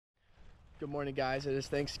Good morning, guys. It is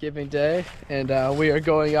Thanksgiving Day, and we are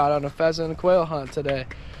going out on a pheasant and quail hunt today.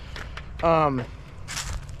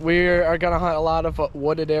 We are going to hunt a lot of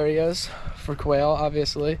wooded areas for quail,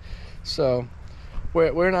 obviously. So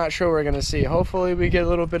we're not sure what we're going to see. Hopefully we get a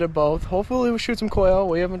little bit of both. Hopefully we shoot some quail.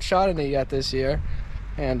 We haven't shot any yet this year,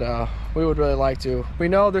 and we would really like to. We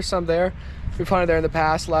know there's some there. We've hunted there in the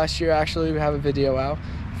past. Last year, actually, we have a video out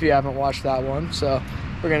if you haven't watched that one. So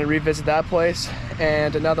we're going to revisit that place,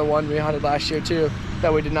 and another one we hunted last year too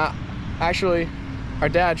that we did not. Actually, our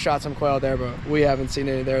dad shot some quail there, but we haven't seen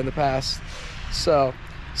any there in the past. So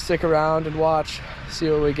stick around and watch, see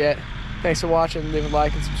what we get. Thanks for watching. Leave a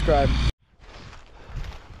like and subscribe.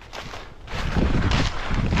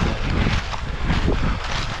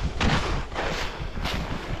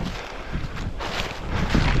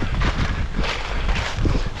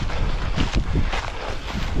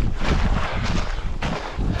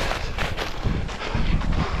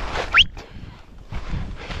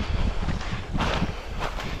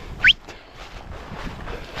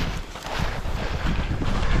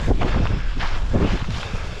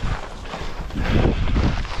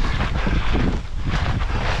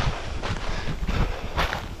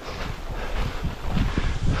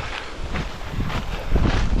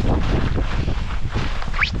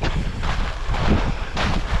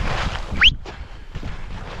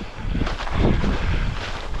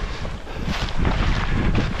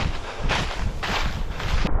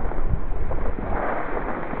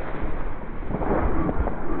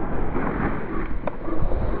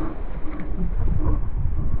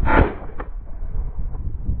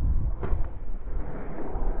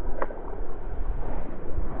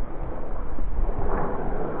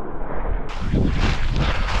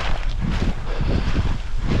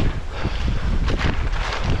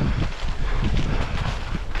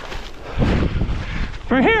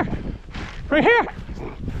 Right here! Right here!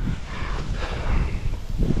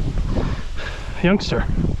 Youngster.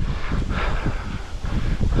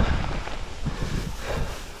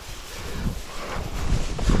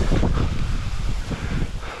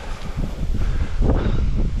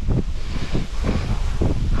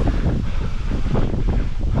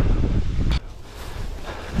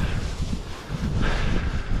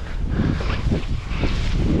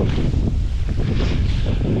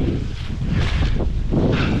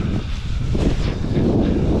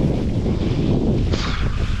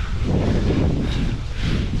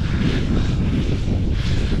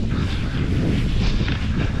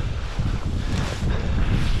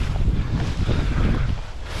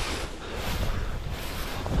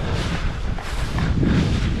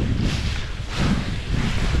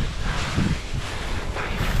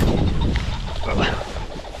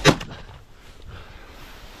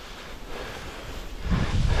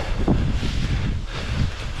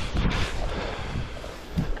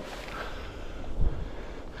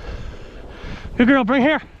 Good girl, bring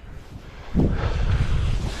here.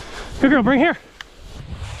 Good girl, bring here.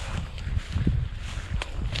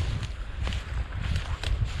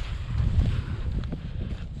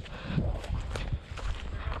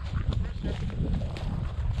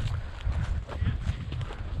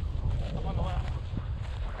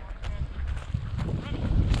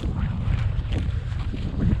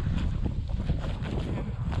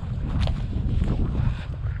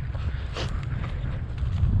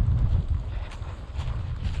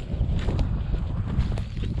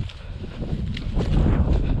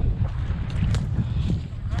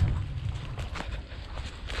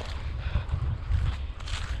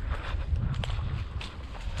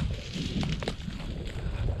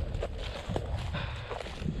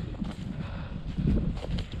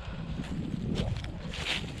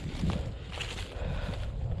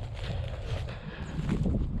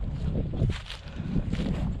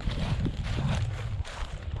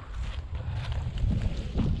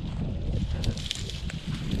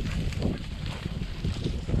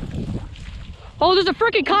 Oh, there's a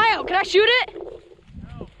freaking coyote. Can I shoot it?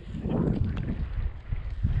 No.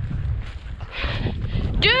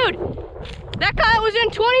 Dude, that coyote was in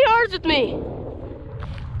 20 yards with me.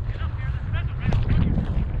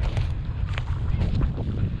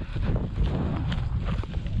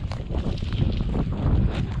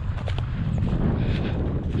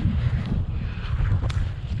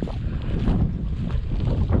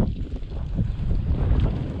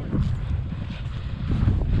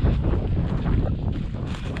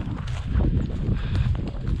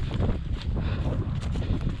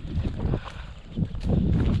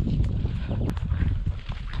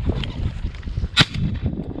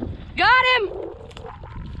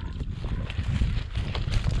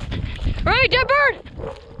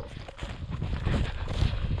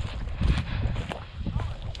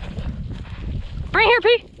 Bring here,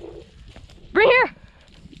 P. Bring here.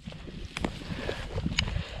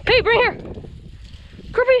 P, bring here.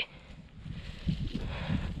 Come here,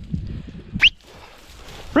 P.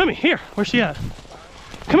 Remy, here. Where's she at?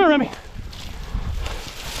 Come here, Remy.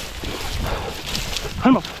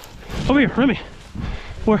 Come up. Over here, Remy.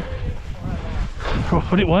 Where?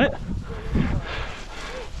 What?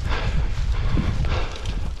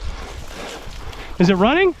 Is it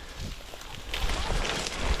running?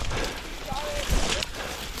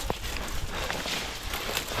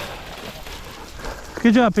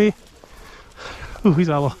 Good job, P. Ooh, he's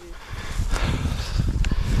out.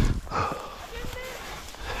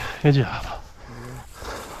 Good job.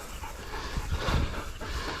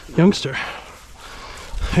 Youngster.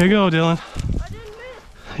 Here you go, Dylan. I didn't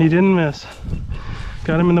miss. He didn't miss.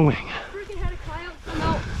 Got him in the wing. Freaking had a coyote come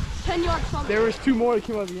out 10 yards from me. There was 2 more that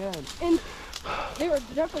came out at the end. And they were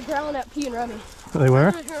definitely growling at P and Remy. They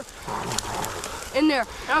were? In there.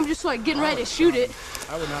 And I'm just like getting ready to shoot it.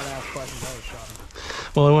 I would not ask questions. I would shot him.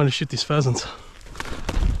 Well, I wanted to shoot these pheasants.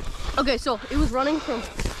 Okay, so it was running from,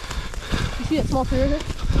 you see that small tree right there?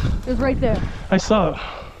 It was right there. I saw it.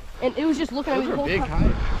 And it was just looking at me the whole big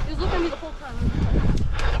time. It was looking at me the whole time.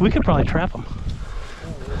 We could probably trap them.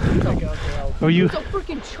 Or you? It's a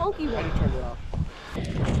freaking chunky one. I just turned it off.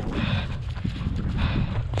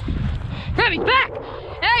 Remy, back!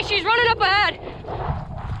 Hey, she's running up ahead.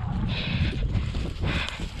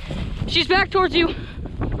 She's back towards you.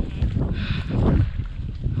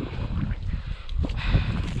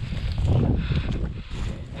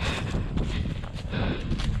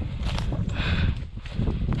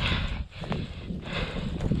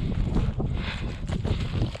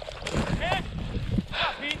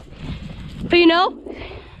 P, no?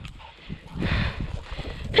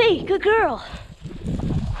 P, good girl.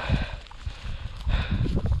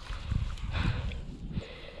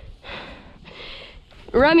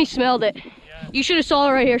 Remy smelled it. Yeah. You should have saw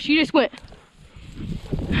her right here. She just went.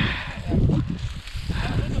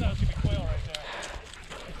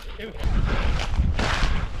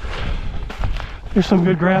 There's some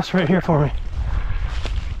good grass right here for me.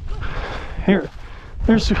 Here,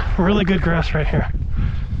 there's really good grass right here.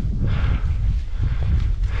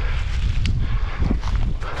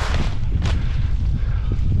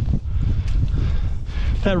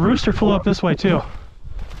 That rooster flew up this way too.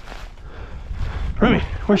 Remy,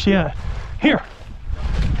 where's she at? Here.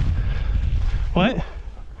 What?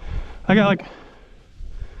 I got like...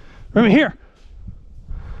 Remy, here.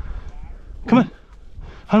 Come on.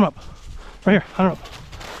 Hunt him up. Right here, hunt him up.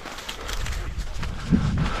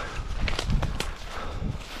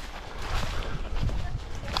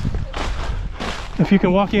 If you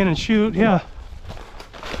can walk in and shoot, yeah.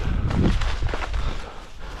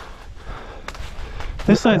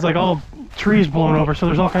 This side's like all trees blown over, so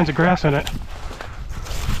there's all kinds of grass in it.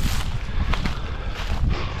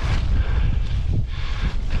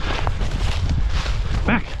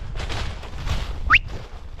 Back.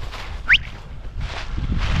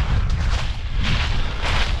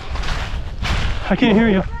 I can't hear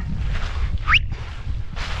you.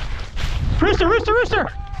 Rooster, rooster, rooster!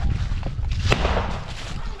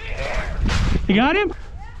 You got him?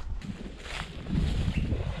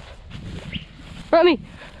 Remy.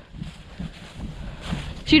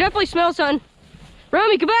 She definitely smells something.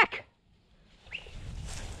 Remy, come back.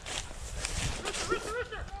 Rooster, rooster,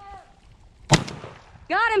 rooster!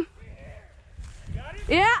 Got him. You got him?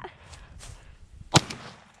 Yeah.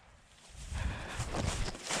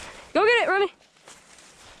 Go get it, Remy.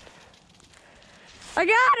 I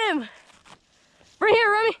got him. Bring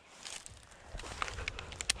here, Remy.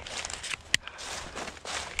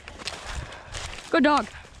 Good dog.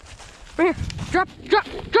 Bring here. Drop, drop,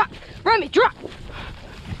 drop. Remy, drop.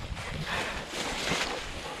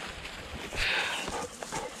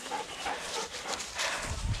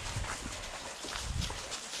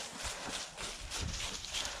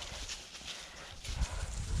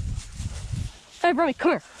 Hey, Remy,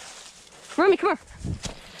 come here. Remy, come here.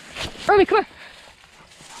 Remy, come here.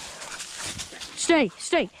 Stay,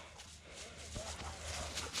 stay.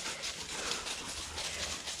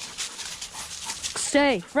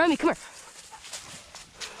 Stay. Remy, come here.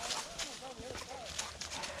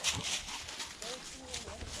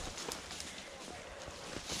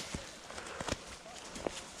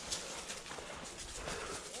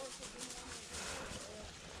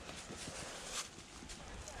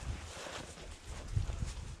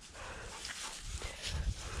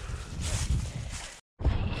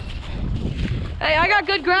 Hey, I got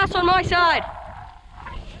good grass on my side.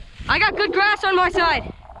 I got good grass on my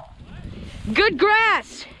side. Good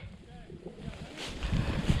grass.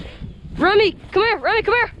 Remy, come here. Remy,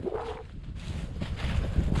 come here.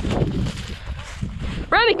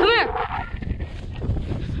 Remy, come here.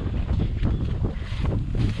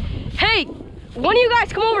 Hey, one of you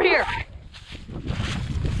guys come over here.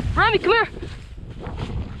 Remy, come here.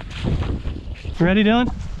 You ready,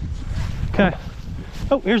 Dylan? Okay.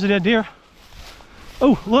 Oh, here's a dead deer.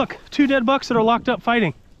 Oh, look, 2 dead bucks that are locked up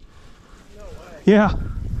fighting. No way. Yeah.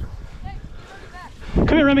 Hey, back.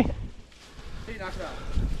 Come here, Remy. Hey, knock it out.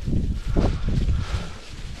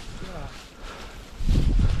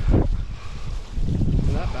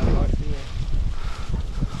 Not bad bucks either.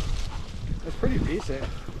 That's pretty decent.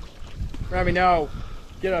 Remy, no.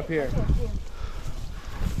 Get up here.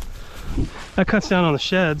 That cuts down on the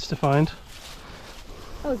sheds to find.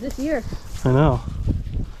 Oh, is this year? I know.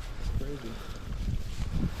 Crazy.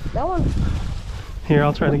 That one. Here,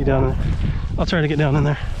 I'll try to get down in there. I'll try to get down in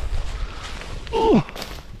there. Ooh.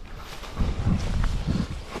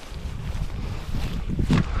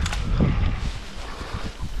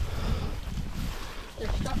 They're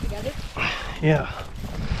stuck together. Yeah.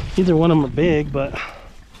 Either one of them are big, but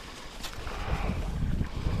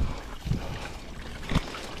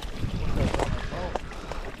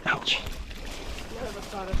ouch. None of us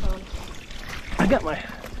thought it on. I got my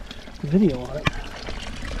video on it.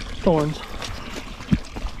 Thorns.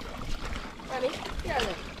 Remy, get out of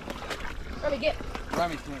there. Remy, get.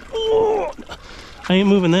 Remy's doing it. Ooh. I ain't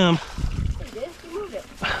moving them. You did. You moved it.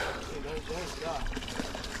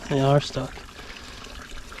 They are stuck.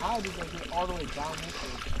 How did they get all the way down this way?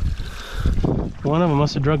 One of them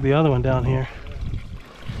must have dragged the other one down here.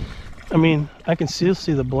 I mean, I can still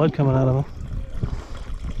see the blood coming out of them.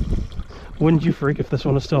 Wouldn't you freak if this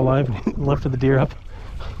one was still alive and lifted the deer up?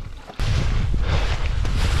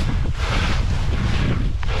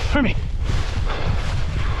 Remy!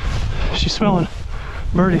 She's smelling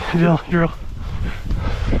birdie, Drew.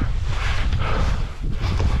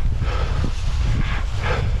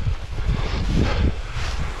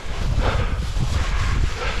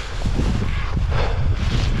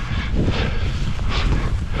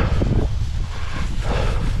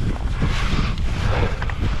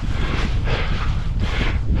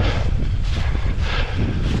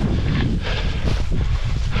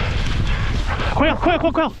 Quail, quail,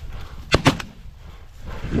 quail, quail!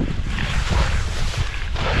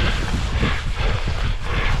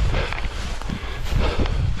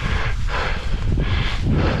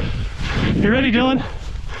 You ready, Dylan?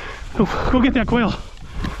 Go get that quail.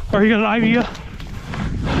 Or you got an ivy you?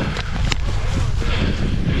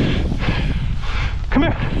 Come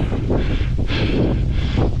here.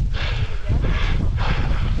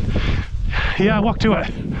 Yeah, walk to it.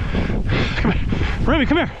 Come here. Remy,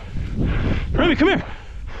 come here. Remy, come here.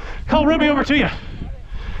 Call Remy over to you.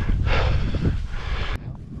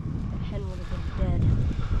 Hen would have been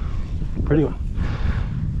dead. Pretty one.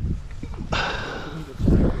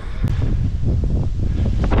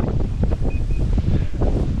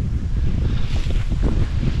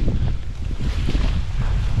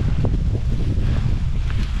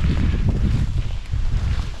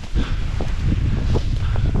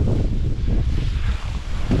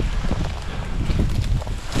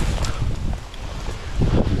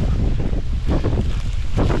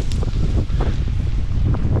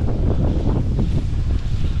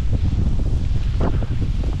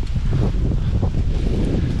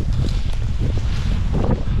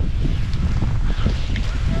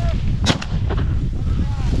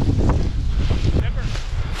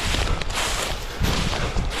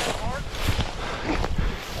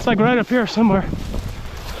 It's like right up here somewhere.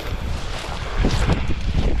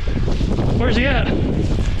 Where's he at?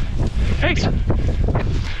 Thanks.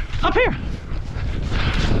 Up here.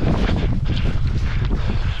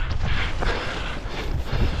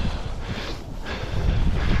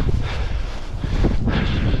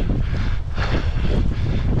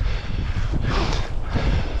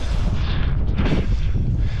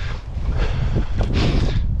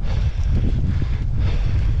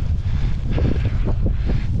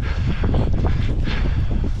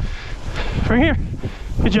 Right here.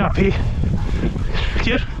 Good job, P.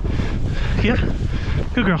 Get. Get.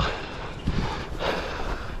 Good girl.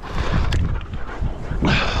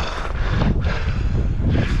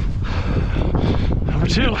 Number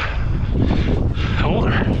 2. Hold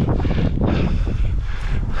her.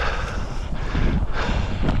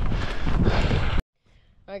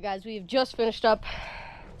 Alright guys, we've just finished up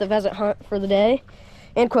the pheasant hunt for the day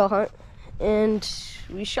and quail hunt, and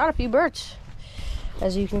we shot a few birds.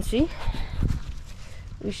 As you can see,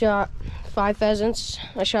 we shot 5 pheasants.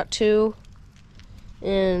 I shot 2,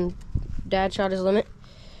 and Dad shot his limit,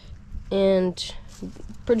 and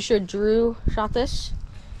pretty sure Drew shot this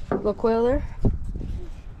little quail there.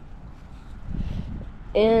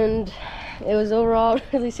 And it was overall a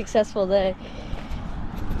really successful day.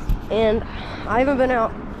 And I haven't been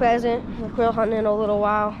out pheasant or quail hunting in a little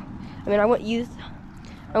while. I mean, I went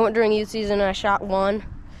during youth season and I shot one,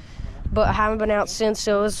 but I haven't been out since,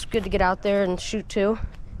 so it was good to get out there and shoot two.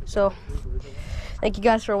 So thank you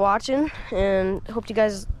guys for watching, and hope you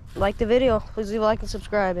guys like the video. Please leave a like and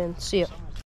subscribe, and see you.